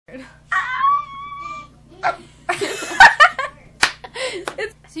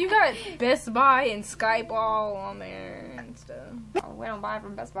got Best Buy and Skype all on there and stuff. Oh, we don't buy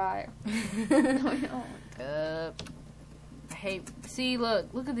from Best Buy. No, we don't. Hey, see,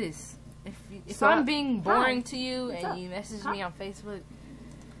 look at this. If I'm being boring to you and you message me on Facebook,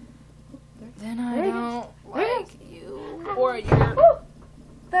 then I don't like you or you're.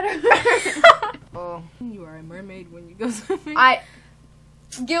 Oh, you are a mermaid when you go swimming.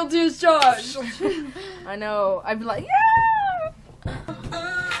 Guilty as charged. I know. I'd be like, yeah.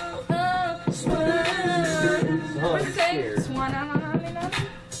 What's it say? Swan.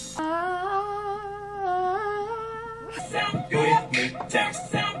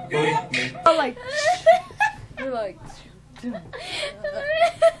 Oh, like you're like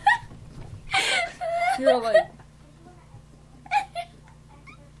you're like.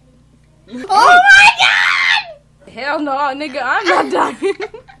 Oh my God! Hell no, nigga, I'm not dying.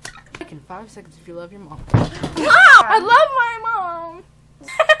 In 5 seconds if you love your mom. I love my mom.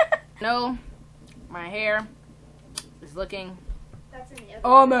 No, my hair is looking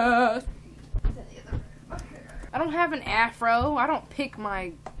a mess. I don't have an afro. I don't pick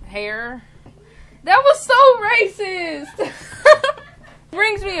my hair. That was so racist.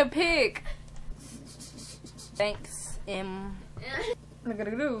 Brings me a pic. Thanks, M.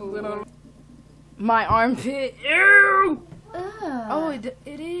 My armpit. Ew. Oh, it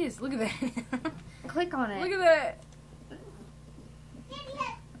is. Look at that. Click on it. Look at that.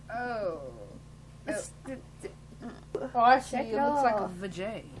 Oh. Oh, I see. It looks like a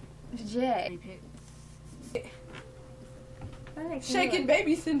vajay. Vajay. Shaking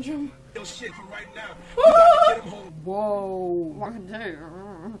baby syndrome. Whoa.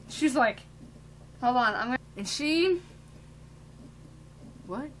 She's like. Hold on. I'm gonna. And she.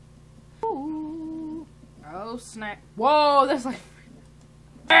 What? Ooh. Oh snap! Whoa, that's like.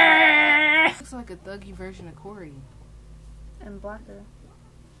 Looks like a thuggy version of Corey. And blacker.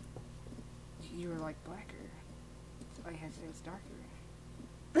 You were like blacker. So I had to say it's darker.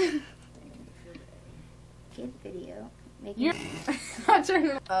 Making me feel bad. Kid video. You're. I turned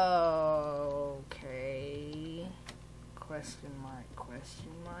it. Okay. Question mark.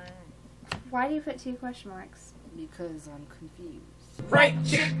 Question mark. Why do you put 2 question marks? Because I'm confused. Right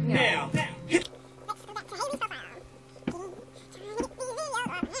chick now.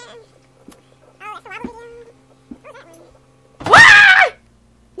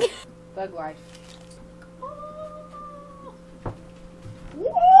 Thug life.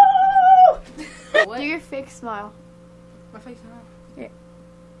 What? Do your fake smile. My face now? Yeah.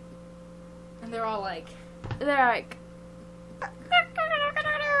 And they're all like.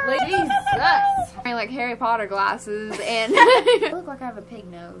 Ladies, sucks. wearing like Harry Potter glasses and I look like I have a pig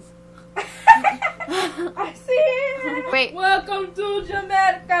nose. I see it. Wait. Welcome to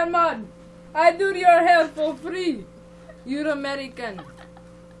Jamaican man. I do your hair for free. You're American.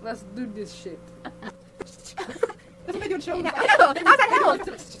 Let's do this shit. That's what they do in shows. I know. How's that help?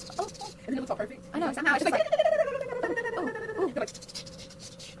 And it looks all perfect. I know. Somehow it's just like.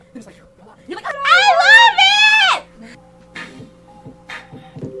 You're like, I love it.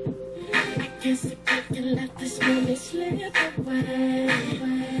 Guess I can let this moment slip away.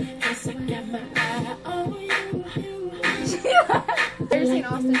 Guess I got my eye on you. Ever seen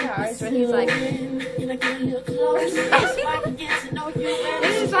Austin Powers when he's like, it's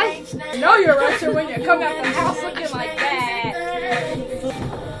like, know you're Russian when you come out the house looking like that.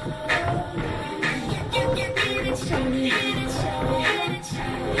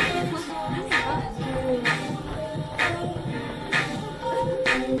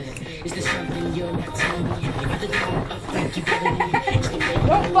 Is this something you're not telling me?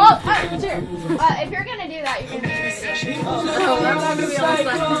 Don't fall out, chair. if you're gonna do that, you're gonna do it. Oh, I'm not gonna be on the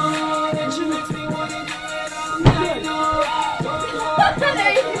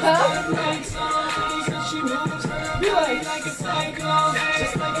There you go. Be like, no!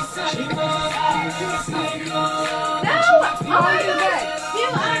 I want you back.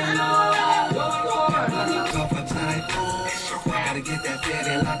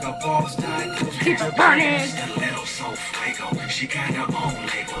 Keep it burning. She got her own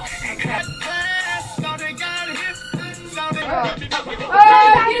label.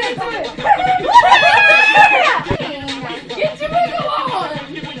 Oh, get into it. Get your wiggle on.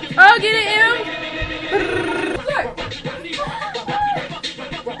 Oh, get it, Em.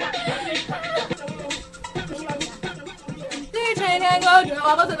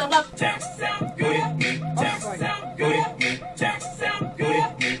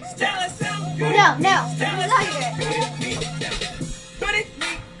 No, no.